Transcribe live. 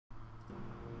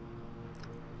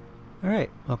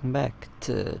Alright, welcome back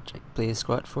to Jake Plays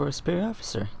SWAT for a Superior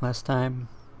Officer. Last time,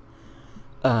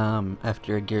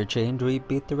 after a gear change, we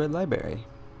beat the Red Library.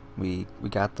 We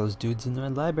got those dudes in the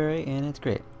Red Library, and it's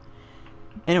great.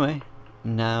 Anyway,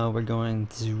 now we're going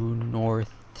to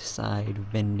North Side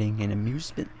Vending and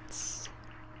Amusements.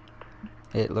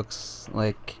 It looks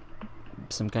like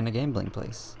some kind of gambling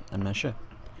place. I'm not sure.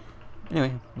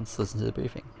 Anyway, let's listen to the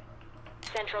briefing.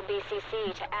 Central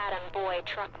BCC to Adam Boy,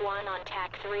 Truck 1 on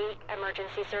TAC 3,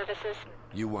 Emergency Services.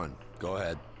 U1, go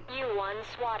ahead. U1,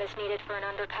 SWAT is needed for an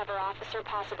undercover officer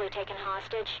possibly taken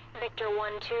hostage. Victor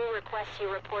 1-2 requests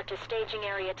you report to staging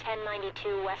area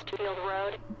 1092 Westfield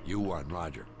Road. U1,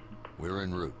 roger. We're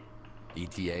en route.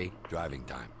 ETA, driving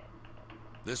time.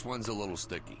 This one's a little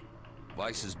sticky.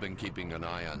 Vice has been keeping an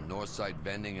eye on Northside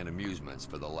Vending and Amusements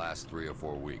for the last 3 or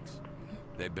 4 weeks.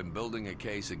 They've been building a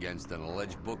case against an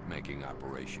alleged bookmaking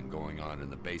operation going on in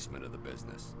the basement of the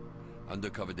business.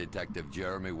 Undercover Detective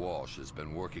Jeremy Walsh has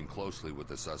been working closely with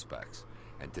the suspects,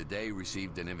 and today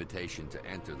received an invitation to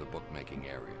enter the bookmaking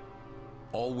area.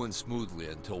 All went smoothly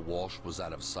until Walsh was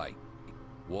out of sight.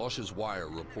 Walsh's wire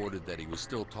reported that he was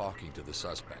still talking to the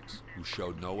suspects, who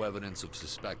showed no evidence of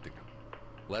suspecting him.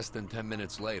 Less than 10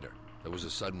 minutes later, there was a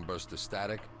sudden burst of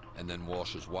static, and then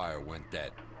Walsh's wire went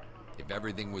dead. If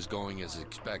everything was going as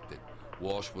expected,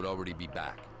 Walsh would already be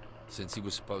back, since he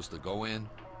was supposed to go in,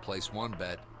 place one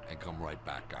bet, and come right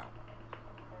back out.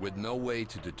 With no way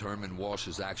to determine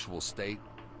Walsh's actual state,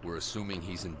 we're assuming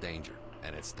he's in danger,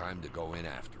 and it's time to go in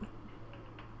after him.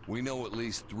 We know at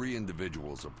least 3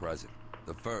 individuals are present.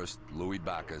 The first, Louis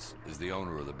Bacchus, is the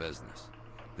owner of the business.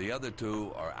 The other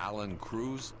 2 are Alan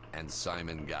Cruz and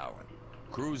Simon Gowan.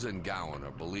 Cruz and Gowan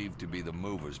are believed to be the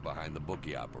movers behind the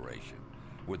bookie operation,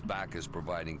 with Bacchus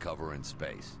providing cover and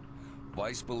space.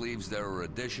 Vice believes there are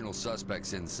additional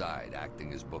suspects inside,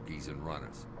 acting as bookies and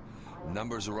runners.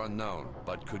 Numbers are unknown,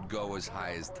 but could go as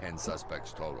high as 10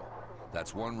 suspects total.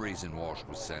 That's one reason Walsh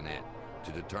was sent in,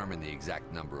 to determine the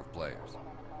exact number of players.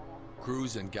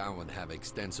 Cruz and Gowan have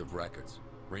extensive records,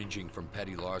 ranging from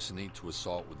petty larceny to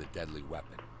assault with a deadly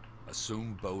weapon.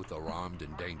 Assume both are armed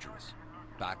and dangerous.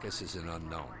 Bacchus is an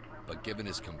unknown, but given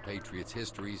his compatriots'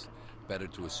 histories, better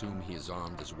to assume he is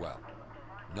armed as well.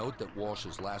 Note that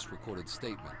Walsh's last recorded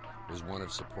statement was one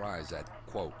of surprise at,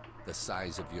 quote, the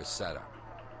size of your setup.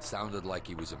 Sounded like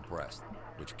he was impressed,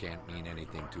 which can't mean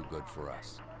anything too good for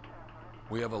us.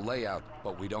 We have a layout,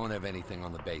 but we don't have anything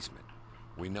on the basement.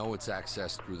 We know it's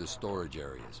accessed through the storage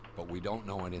areas, but we don't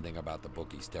know anything about the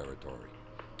bookies' territory.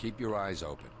 Keep your eyes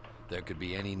open. There could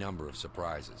be any number of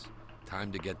surprises.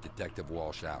 Time to get Detective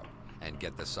Walsh out and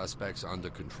get the suspects under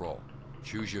control.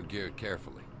 Choose your gear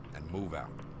carefully and move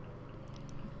out.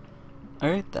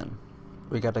 Alright then.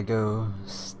 We gotta go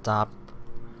stop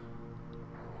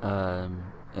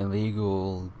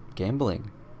illegal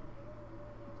gambling.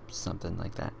 Something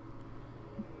like that.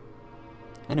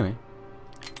 Anyway.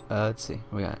 Let's see.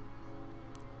 What we got?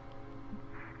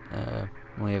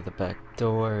 We have the back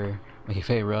door. We have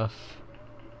a rough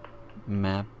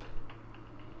map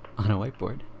on a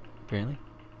whiteboard, apparently.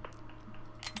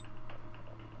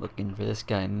 Looking for this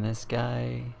guy and this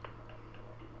guy.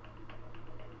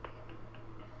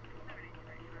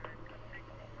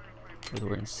 Both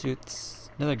wearing suits.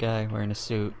 Another guy wearing a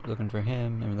suit, looking for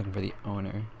him, and we're looking for the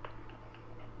owner.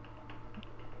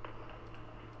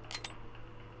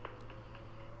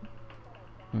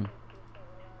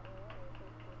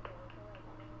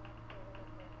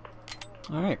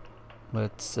 Alright,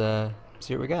 let's see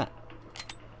what we got.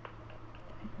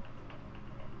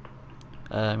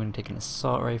 I'm gonna take an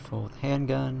assault rifle with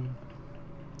handgun.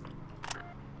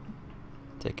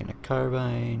 Taking a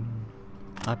carbine,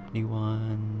 opti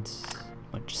wands,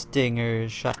 bunch of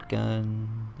stingers,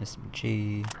 shotgun,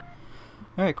 SMG.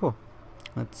 Alright, cool.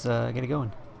 Let's get it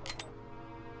going.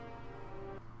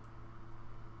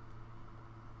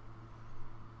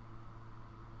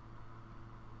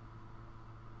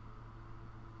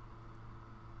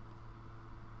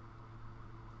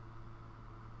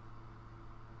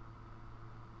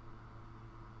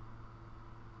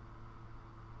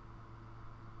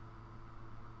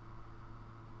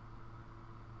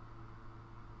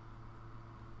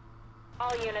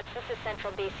 All units, this is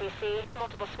Central BCC.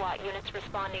 Multiple SWAT units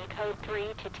responding code 3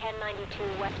 to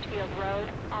 1092 Westfield Road.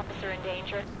 Officer in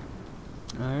danger.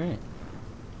 Alright.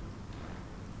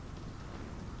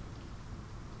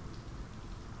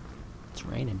 It's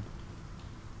raining.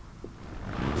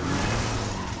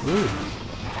 Woo!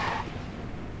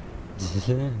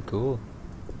 Cool.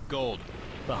 Gold,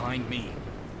 behind me.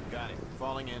 Got it.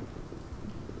 Falling in.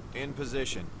 In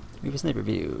position. We have a sniper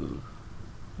view.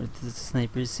 What does the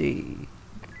sniper see?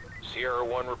 Sierra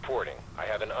 1 reporting. I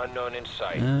have an unknown in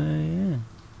sight. Yeah.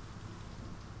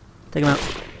 Take him out.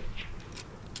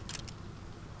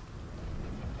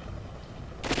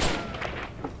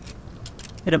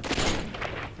 Hit him.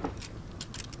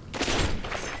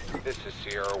 This is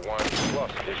Sierra 1,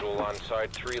 plus visual on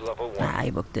side 3, level 1. Ah,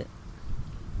 he booked it.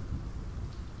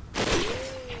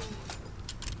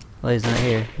 Well, he's not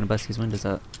here. I'm gonna bust these windows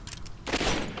out.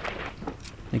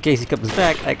 In case he comes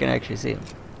back, I can actually see him.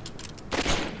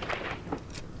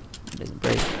 He doesn't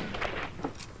break.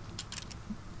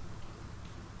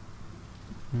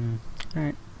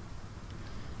 Alright.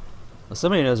 Well,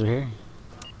 somebody knows we're here.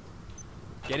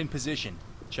 Get in position.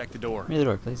 Check the door. Mirror the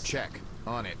door, please. Check.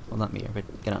 On it. Well, not mirror,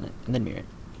 but get on it. And then mirror it.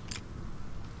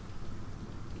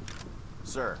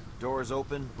 Sir, door is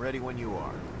open, ready when you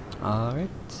are. Alright.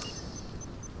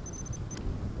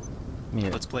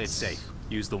 Mirror. Let's play it safe.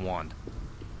 Use the wand.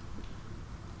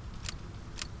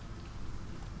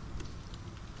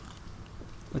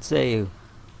 What say you?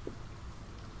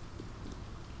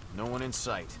 No one in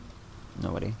sight.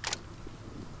 Nobody.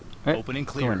 Alright. Open and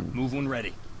clear. Go in. Move when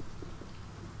ready.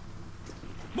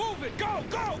 Move it! Go!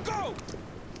 Go! Go!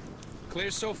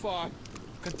 Clear so far.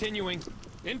 Continuing.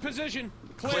 In position.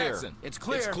 Clear. Clear. It's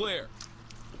clear. It's clear.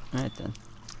 Alright then.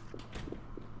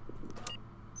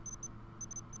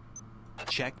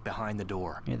 Check behind the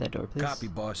door. Mirror that door, please. Copy,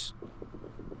 boss.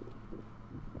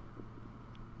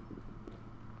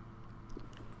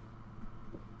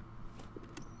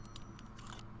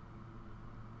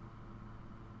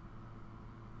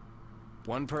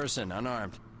 One person,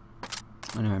 unarmed.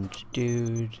 Unarmed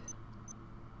dude.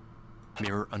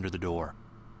 Mirror under the door.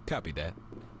 Copy that.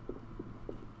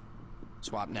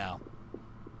 Swap now.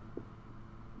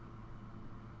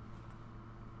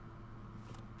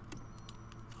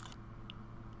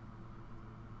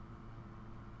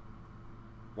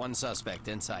 One suspect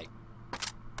in sight.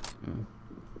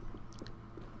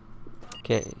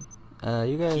 Okay.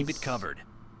 You guys Keep it covered.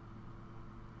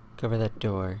 cover that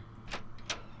door.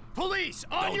 Police!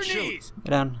 On your knees!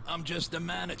 Get down. I'm just a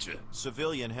manager.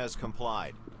 Civilian has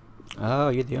complied. Oh,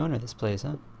 you're the owner of this place,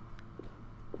 huh?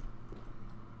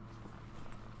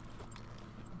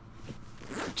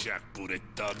 Jackbooted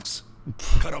thugs.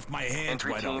 Cut off my hands,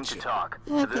 why don't you? talk.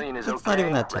 Yeah, it's not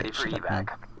even that tight. Shut up, man.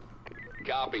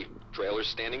 Copy. Trailer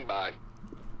standing by.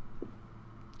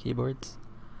 Keyboards.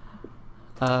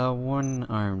 One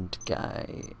armed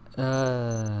guy. I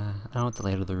don't know what the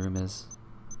layout of the room is.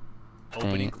 Open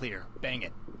Dang and it. clear. Bang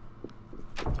it.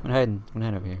 I'm hiding. I'm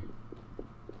hiding over here.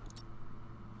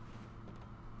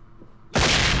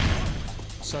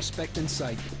 Suspect in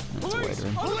sight. That's a wide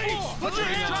room. Police! Put your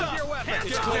hands up! Your weapon!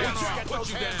 It's clear. Put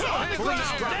you down.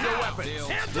 Police, drop your weapon.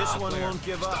 This one won't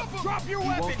give up. Drop your He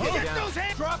weapon! won't get down.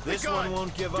 Drop This one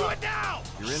won't give Do up. it now!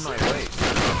 You're in my way.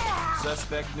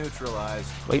 Suspect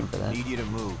neutralized. Waiting for that. Need you to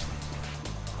move.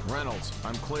 Reynolds,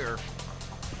 I'm clear.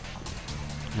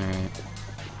 Alright.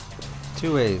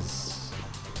 Two ways.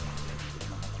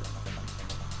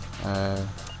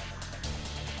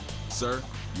 Sir,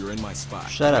 you're in my spot.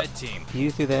 Shut up. Red team.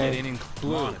 You through there. Get in and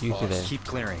Blue. You through there. keep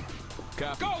clearing.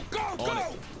 Copy. Go! Go! On Go!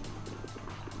 it.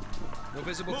 No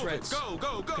visible Move threats. it. Go,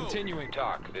 go, go. Continuing.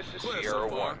 Talk. This is Clear Sierra so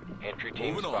far. 1. Entry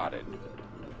team Moving on. spotted.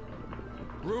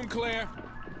 Room clear.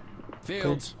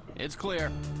 Fields, it's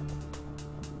clear.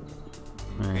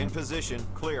 In Alright. position,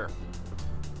 clear.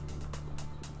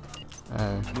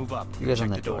 Move up. You guys Check on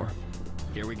the that door. door.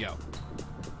 Here we go.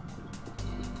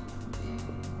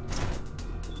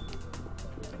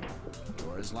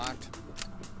 Door is locked.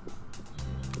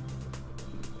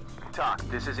 Talk.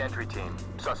 This is entry team.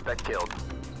 Suspect killed.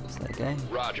 Is that guy?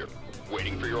 Roger.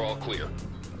 Waiting for your all clear.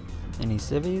 Any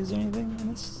civvies or anything in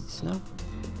this? No?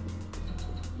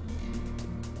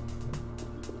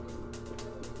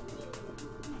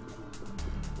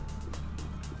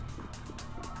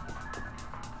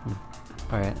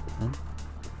 Alright, then.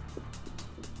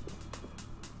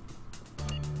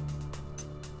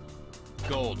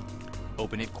 Gold.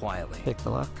 Open it quietly. Pick the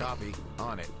lock. Copy.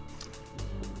 On it.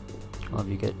 All of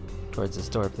you get towards this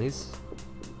door, please.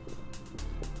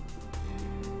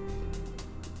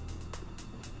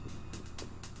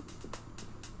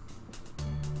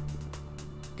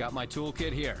 Got my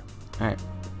toolkit here. Alright.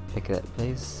 Pick that,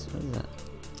 please. What is that?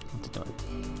 What's the door?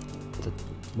 It's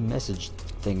a message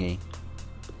thingy.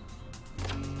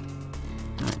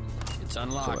 Alright. It's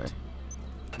unlocked. Door.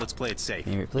 Let's play it safe.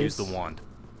 Mirror, please. Use the wand.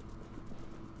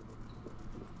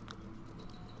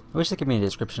 I wish they could give me a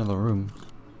description of the room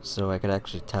so I could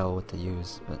actually tell what to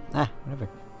use, but whatever.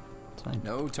 It's fine.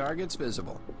 No targets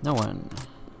visible. No one.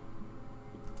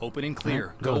 Open and clear.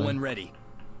 Alright, go Go then. when ready.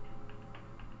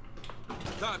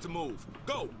 Copy. Time to move.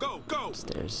 Go, go, go.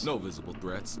 Stairs. No visible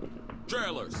threats.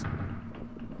 Trailers.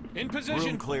 In position.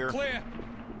 Room clear. Clear.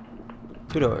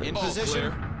 2 doors. In All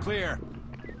position. clear. Clear.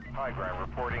 High ground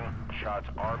reporting. Shots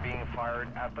are being fired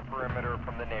at the perimeter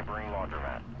from the neighboring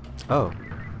laundromat. Oh,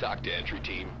 Dock to entry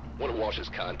team. One of Walsh's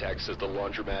contacts says the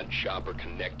laundromat and shop are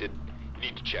connected. You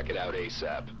need to check it out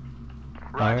ASAP.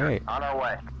 Roger. Alright. On our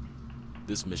way.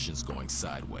 This mission's going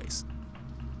sideways.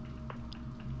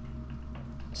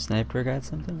 Sniper got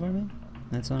something for me?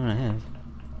 That's all I have.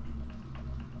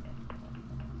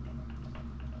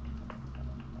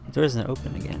 The door isn't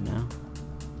open again now.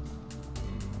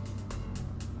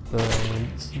 But I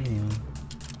don't see anyone.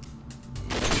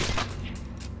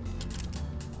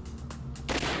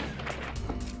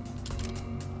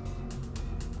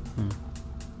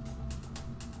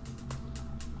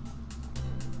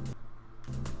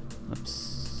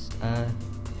 Oops. Well,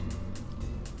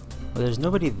 there's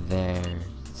nobody there,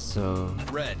 so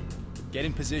Red, get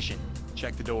in position.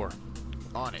 Check the door.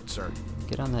 On it, sir.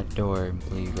 get on that door and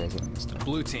believe you guys get on this door.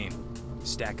 Blue team,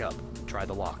 stack up. Try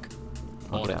the lock.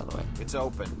 I'll get out of the way. It's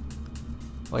open.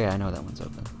 Oh yeah, I know that one's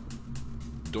open.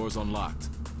 Door's unlocked.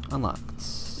 Unlocked.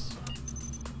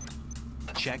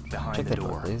 Check behind Check the that door,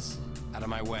 door. please. Out of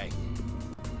my way.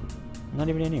 Not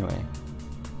even anyway.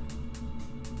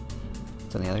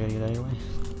 So the other guy get out of your way?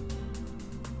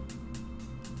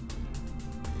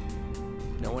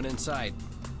 No one in sight.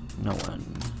 No one.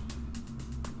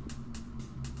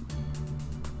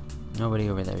 Nobody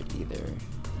over there either.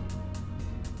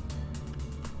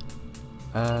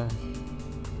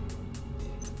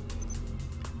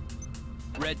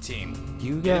 Red team,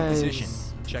 You get in guys position.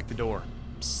 Check the door.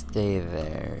 stay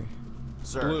there.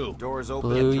 Sir, Blue. door's open.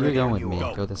 Blue, you're Ready going when with me. you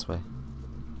are. Go this way.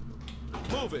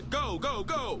 Move it. Go, go,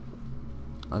 go.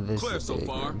 Oh, this Clear is a so big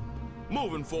far. room.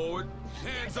 Moving forward.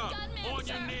 Hands up. On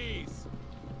your knees.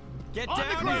 Get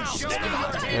down now. Show me your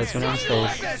That's when I'm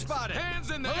hands. safe. Spotted.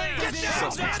 Hands in the Get air.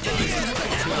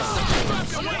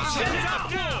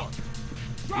 down.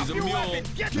 He's a mule.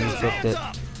 You flipped it.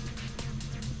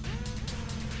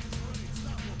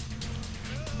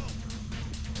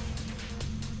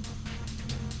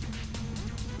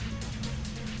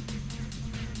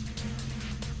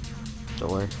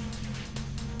 Door.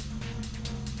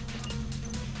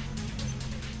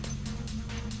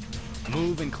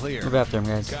 Move and clear. Move after him,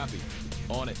 guys. Copy.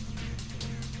 On it.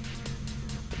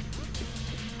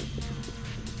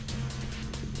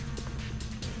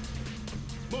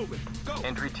 Move it. Go.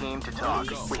 Entry team to talk.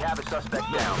 Go. We have a suspect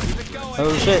down.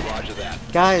 Oh shit. Roger that.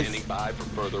 Guys. Standing by for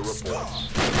further reports.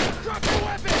 Drop your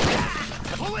weapon.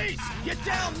 Police, get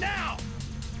down now.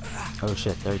 Oh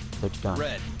shit, they're gone.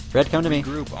 Red, Red, come to me.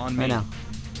 group on Right me. now.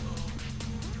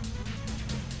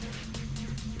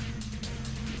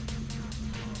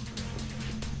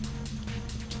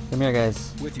 Come here,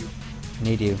 guys. With you.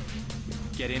 Need you.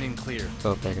 Get in and clear.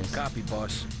 Oh, there goes. Copy,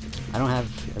 boss. I don't have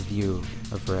a view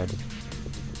of red.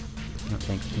 I don't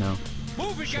think. No.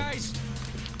 Move it, guys!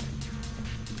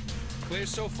 Clear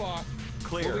so far.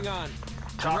 Clear. Moving on.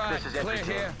 Talk, Right, this is entry clear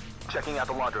team. here. Checking out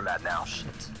the laundromat now. Shit.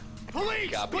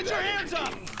 Police, Copy put that, your hands entry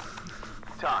up. team.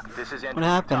 Talk, this is entry.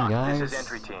 happened, Talk, guys? This is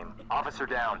entry team. Officer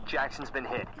down. Jackson's been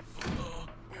hit.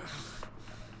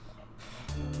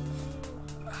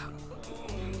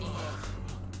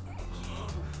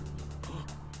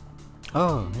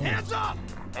 Oh, yeah. Hands up.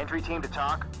 Entry team to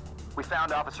talk. We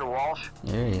found Officer Walsh.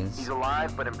 There he He's is.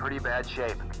 alive, but in pretty bad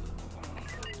shape.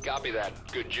 Copy that.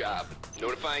 Good job.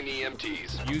 Notifying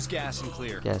EMTs. Use gas and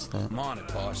clear. Guess that. I'm on it,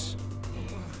 boss.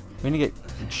 We're gonna get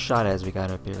shot as we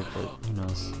got up here, but who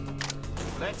knows?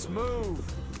 Let's move.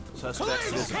 Suspect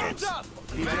visible. Hands up!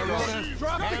 Better run.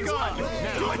 Drop the gun.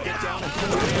 Now get down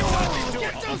and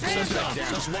get those hands up.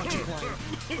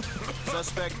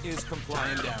 Suspect is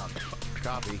compliant. Down.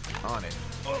 Copy. On it.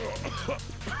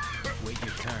 Wait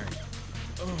your turn.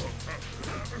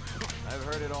 I've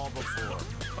heard it all before.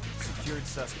 Secured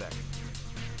suspect.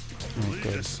 Alright,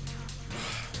 good.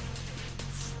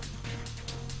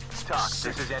 Talk,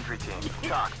 this is entry team.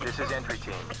 Talk, this is entry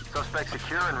team. Suspect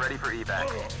secure and ready for evac.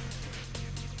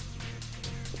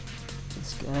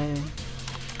 This guy.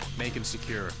 Make him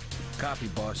secure. Copy,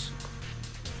 boss.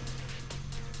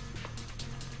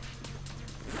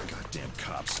 Goddamn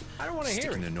cops. I don't want to hear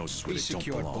Sticking it. their noses where Be they don't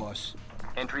secured, belong. boss.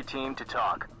 Entry team to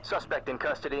talk. Suspect in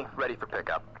custody, ready for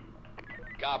pickup.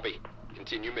 Copy.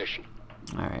 Continue mission.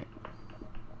 Alright.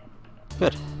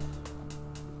 Good.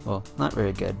 Well, not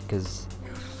very good, because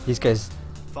these guys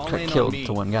Fall got in on killed me.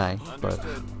 to one guy, but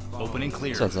Open and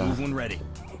clear. Besides that. Move when ready.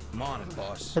 I'm on it,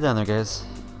 boss. head down there, guys.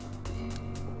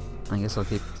 I guess I'll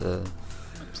keep the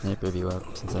sniper view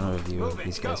up, since I don't have a view of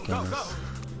these guys' cameras.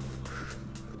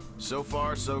 So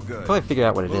far, so good. Probably figure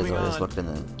out what it is. Moving I just on. looked in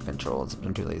the controls.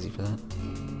 I'm too lazy for that.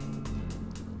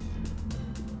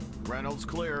 Reynolds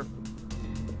clear.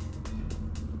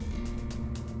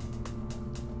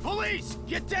 Police!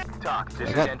 Get down! Talk, this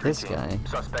I is got entry this team. guy.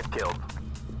 Suspect killed.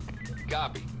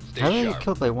 Copy. Stay How did they sharp. get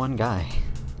killed by one guy?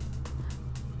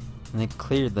 And they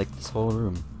cleared like this whole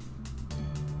room.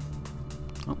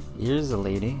 Oh, here's a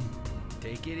lady.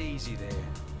 Take it easy there.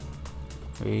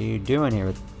 What are you doing here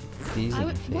with these in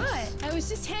your face? What? I was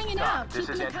just hanging Talk, out, this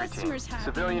keeping is the entry team. customers happy.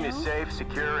 Civilian you is know? safe,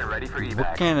 secure, and ready for evac.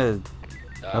 What kind of...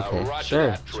 Okay, Roger sure.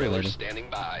 that. Sure, Trailer lady. standing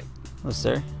by. Hello,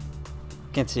 sir.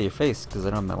 Can't see your face because I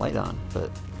don't have my light on, but...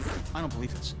 I don't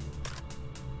believe this.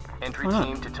 Entry Why not?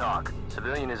 team to talk.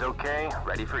 Civilian is okay,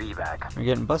 ready for evac. We're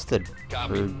getting busted Copy.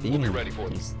 for We'll being be here. ready for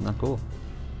you. It's not cool.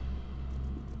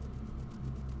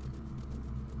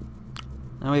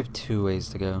 Now we have 2 ways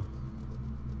to go.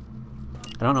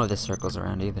 I don't know if this circle's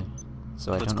around either,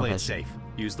 so I Let's don't know play if I it should... safe.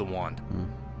 Use the wand.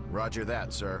 Roger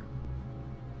that, sir.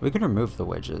 We can remove the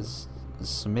wedges,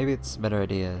 so maybe it's a better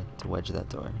idea to wedge that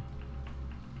door.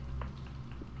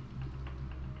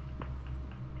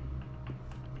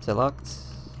 Is it locked?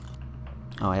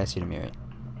 Oh, I asked you to mirror it.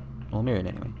 We'll mirror it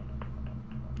anyway.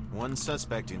 One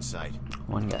suspect in sight.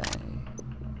 One guy.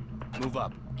 Move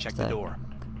up. Check the That- door.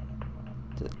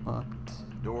 Is it locked?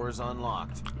 Doors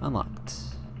unlocked. Unlocked.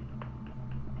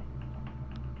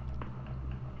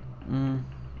 I'm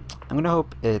gonna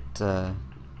hope it, I'm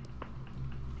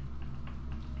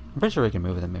pretty sure we can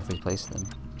move them if we place them,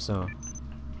 so...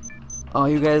 Oh,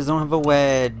 you guys don't have a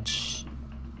wedge!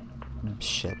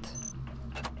 Shit.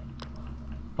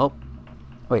 Oh.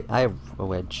 Wait, I have a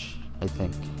wedge, I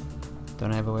think.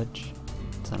 Don't I have a wedge?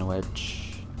 It's not a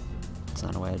wedge. It's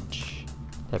not a wedge.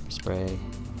 Pepper spray.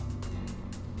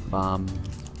 Bomb.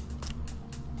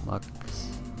 Lux.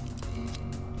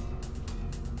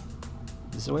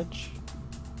 Is this a wedge?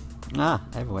 Ah,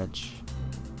 I have a wedge.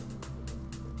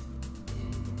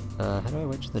 How do I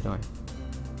wedge the door?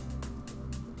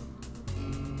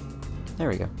 There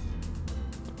we go.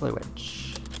 Deploy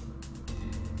wedge.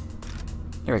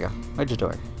 Here we go. Wedge the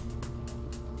door.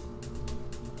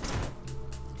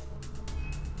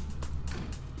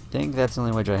 I think that's the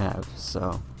only wedge I have,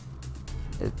 so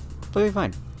it's totally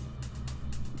fine.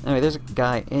 Anyway, there's a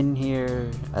guy in here.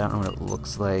 I don't know what it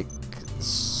looks like,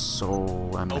 so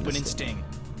I'm gonna Open and stay. sting.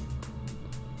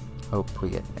 Hope we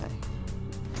get the guy.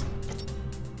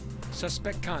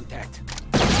 Suspect contact.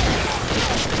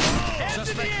 Hands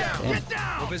in the Suspect air! down. Get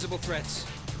down! No visible threats.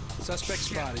 Suspect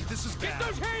spotted. This is Get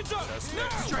those hands up! No!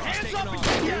 Suspect Put your hands taken up and off.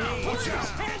 get down! Put your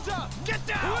hands up! Get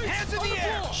down! Hands in the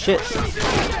air! Shit!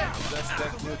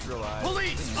 Suspect neutralized.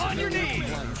 Police, on your knees!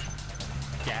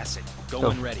 Gas it. Go.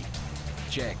 Going ready.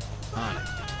 Check. On it.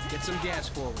 Get some gas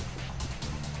forward.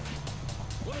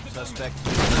 Suspect.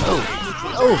 Oh!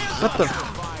 Oh! What the?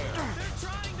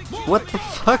 What the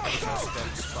fuck?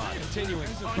 Continuing.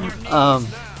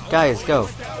 Guys, go.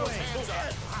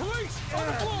 Police, on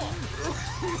the floor!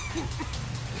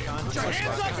 Put your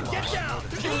hands up and get down!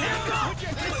 Put your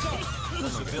hands up!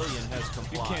 Civilian has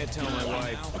complied. You can't tell my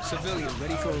wife. Civilian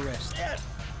ready for arrest.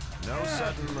 No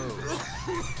sudden moves.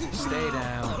 Stay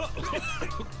down.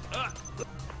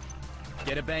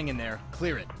 Get a bang in there.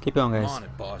 Clear it. Keep going, guys. On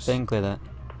it, boss. Bang, clear that.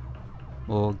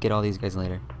 We'll get all these guys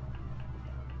later.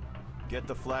 Get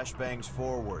the flashbangs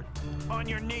forward. On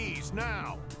your knees,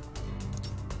 now!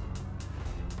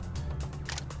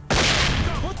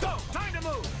 Go! Time to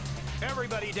move!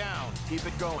 Everybody down. Keep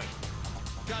it going.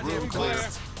 Goddamn Room clear!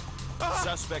 clear.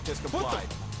 Suspect has complied.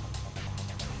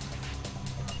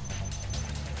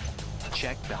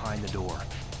 Check behind the door.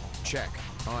 Check.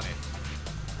 On it.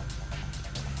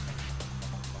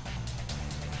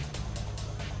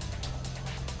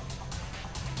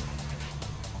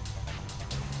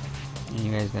 And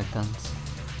you guys got guns.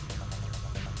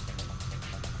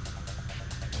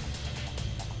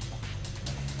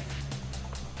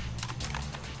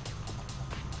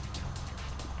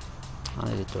 Oh,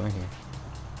 there's a door here.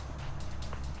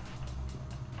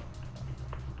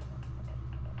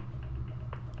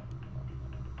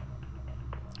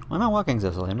 Why am I walking so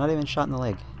slowly? I'm not even shot in the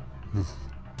leg.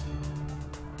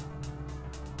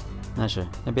 Not sure.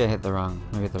 Maybe I hit the wrong.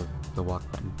 Maybe hit the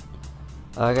walk button.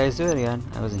 Guys, do it again.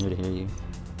 I wasn't here to hear you.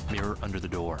 Mirror under the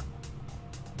door.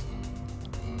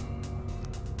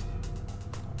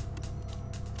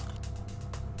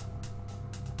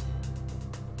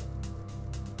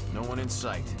 No one in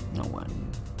sight. No one.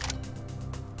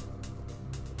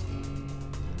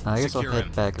 I guess I'll Secure head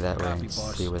him. back that way Copy, and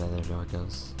boss. see where the other door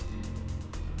goes.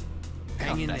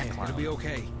 Hang in Not there. that clown. It'll be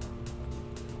okay.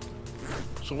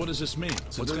 So what does this mean?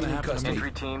 What's gonna Civilian happen to me?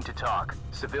 Entry team to talk.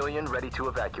 Civilian ready to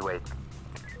evacuate.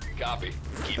 Copy.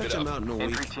 Keep it Fetch him up. out in a week.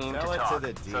 Entry team to Tell it to talk.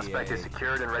 the DA. Suspect is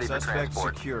secured and ready for Suspect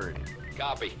transport. secured.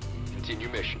 Copy. Continue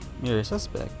mission. You're a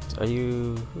suspect. Are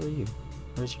you? Who are you?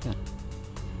 Where's your gun?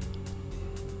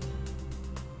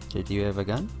 Did you have a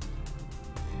gun?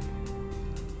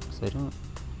 'Cause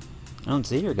I don't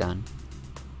see your gun.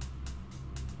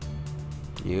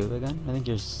 Do you have a gun? I think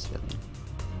you're a civilian.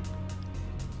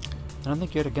 I don't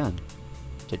think you had a gun.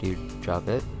 Did you drop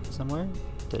it somewhere?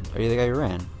 Are you the guy who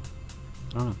ran?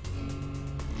 I don't know.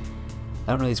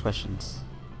 I don't know these questions.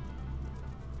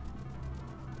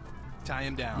 Tie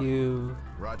him down. You.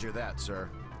 Roger that, sir.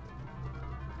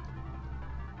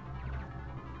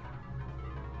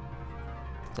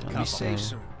 Did I Cuff say? him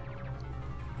soon.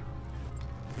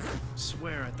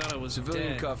 Swear, I thought I was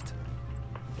Civilian dead. cuffed.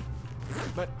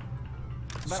 But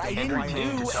I Entry didn't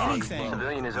team do to talk. anything.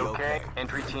 Civilian is okay.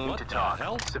 Entry team What to the talk.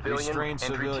 hell? Civilian. Restrained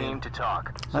Entry civilian. team to talk.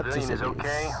 Up to Civilian is civilians.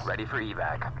 okay. Ready for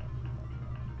evac.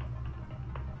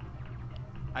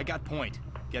 I got point.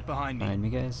 Get behind me. Behind me,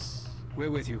 guys.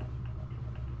 We're with you.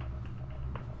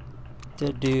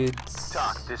 Dead dudes.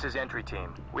 Talk. This is entry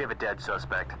team. We have a dead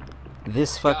suspect.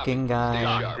 This fucking Stay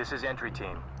guy sharp. This is entry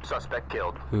team. Suspect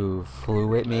killed. who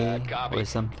flew at me Copy. or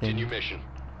something. Continue mission.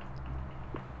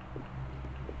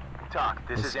 Talk.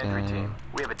 This This is entry guy. team.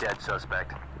 We have a dead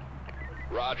suspect.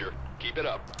 Roger. Keep it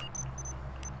up.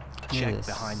 Give me Check this,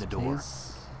 behind the door.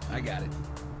 please. I got it.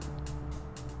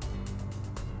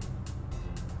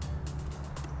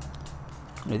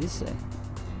 What did he say?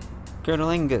 Colonel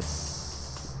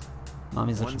Angus.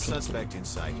 Mommy's One looking suspect in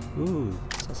sight. Ooh,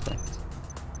 suspect.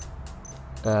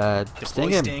 Sting Deploy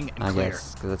him, sting and I clear.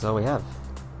 guess, because that's all we have.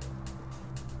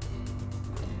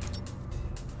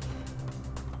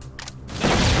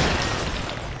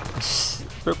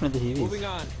 Broken into the Moving TVs.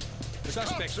 on.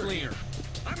 Suspect fleeing.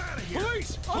 I'm out of here.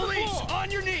 Police! Police! On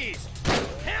your knees!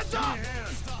 Hands up!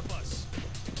 Stop us.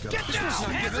 Get down!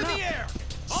 Hands in the air!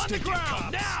 On the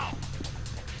ground! Now!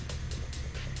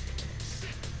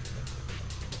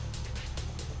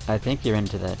 I think you're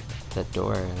into that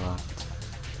door I locked.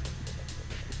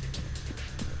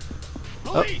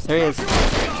 Oh, there he is.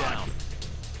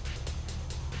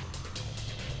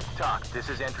 Talk. This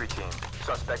is entry team.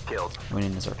 Suspect killed. Went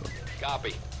in a circle.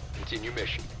 Copy. Continue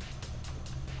mission.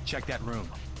 Check that room.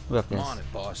 Move up, I'm guys. on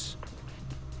it, boss.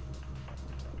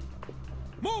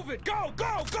 Move it! Go!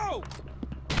 Go! Go!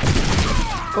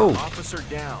 Oh, Officer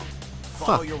down.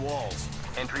 Follow Fuck. your walls.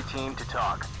 Entry team to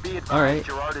talk. Be advised, All right.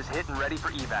 Gerard is hit and ready for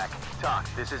evac. Talk.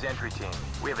 This is entry team.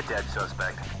 We have a dead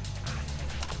suspect.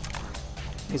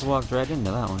 he's walked right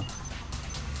into that one.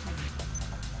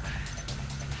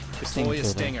 Deploy a clear there.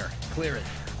 stinger. Clear it.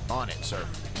 On it, sir.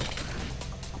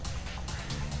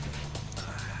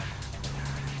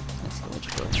 That's the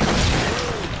legit door.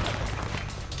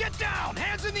 Get down!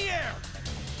 Hands in the air!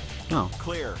 No,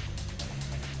 Clear.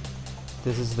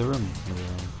 this is the room we were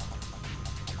in.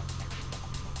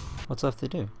 What's left to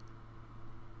do?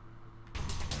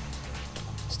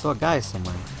 Still a guy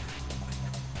somewhere.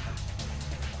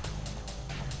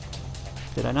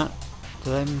 Did I not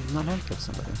handcuff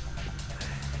somebody?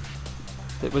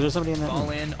 Was there somebody in that Fall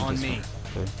room? in I on just me. went.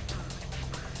 Okay.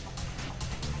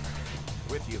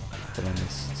 With you. That I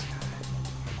missed.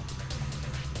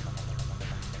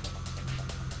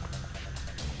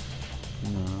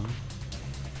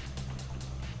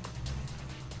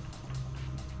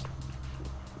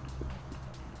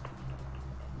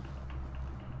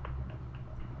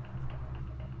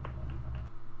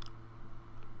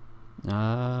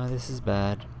 No. This is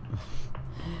bad.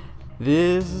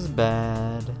 This is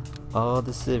bad. All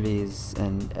the civvies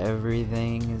and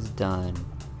everything is done.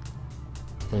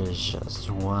 There's just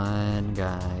one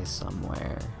guy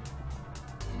somewhere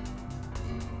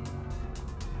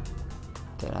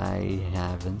that I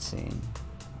haven't seen.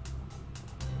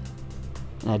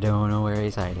 I don't know where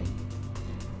he's hiding.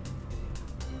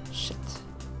 Shit.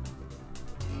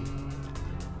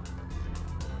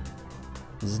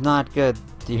 This is not good.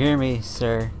 Do you hear me,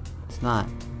 sir? It's not.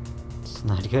 It's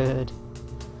not good.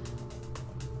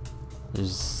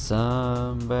 There's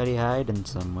somebody hiding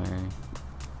somewhere.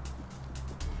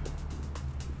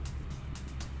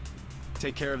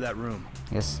 Take care of that room.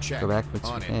 I guess Check. go back with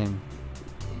On your it. game.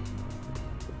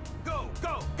 Go!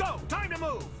 Go! Go! Time to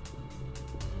move!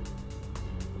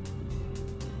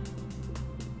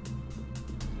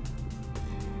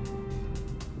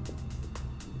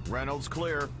 Reynolds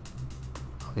clear.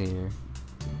 Clear.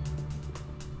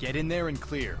 Get in there and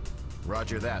clear.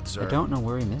 Roger that, sir. I don't know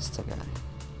where he missed a guy.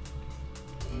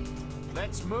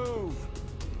 Let's move.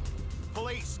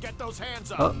 Police, get those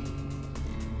hands up. Oh.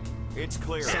 It's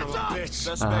clear. Son of a bitch.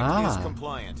 Suspect is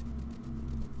compliant.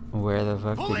 Where the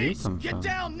fuck did you Police, come get from?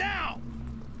 down now!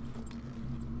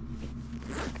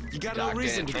 You got no Doc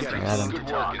reason to Dan, get Got him. him.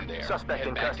 good work in there. Suspect Head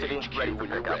in back to custody, HQ ready when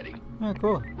for you're pickup. ready. Oh,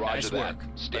 cool. Roger Nice that. work.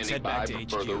 Let's Standing head by back to for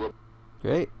HQ. further.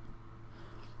 Great.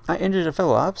 I injured a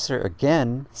fellow officer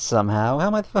again, somehow. How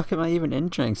the fuck am I even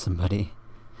injuring somebody?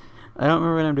 I don't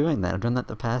remember when I'm doing that. I've done that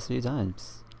the past few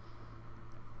times.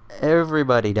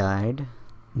 Everybody died.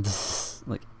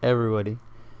 Like, everybody.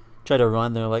 Tried to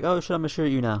run, they're like, oh shit, I'm gonna shoot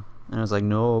you now. And I was like,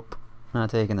 nope,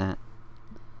 not taking that.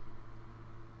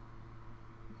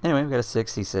 Anyway, we got a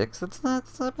 66. That's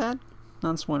not bad.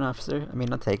 Non-sworn officer. I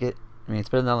mean, I'll take it. I mean, it's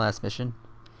better than the last mission.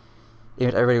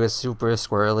 Even everybody was super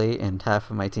squirrely and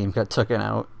half of my team got taken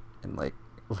out and like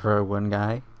for one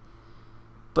guy.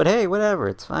 But hey, whatever,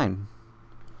 it's fine.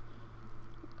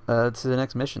 Let's see what the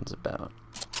next mission's about.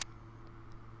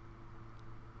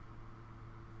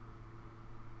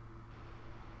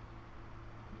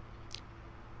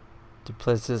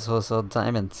 Duplessis Wholesale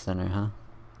Diamond Center, huh?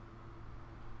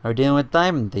 We're dealing with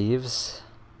diamond thieves.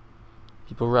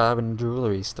 People robbing a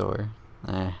jewelry store.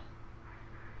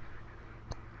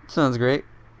 Sounds great.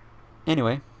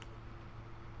 Anyway,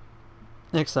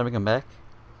 next time we come back,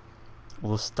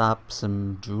 we'll stop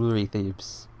some jewelry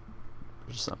thieves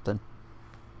or something.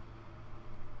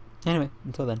 Anyway,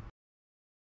 until then.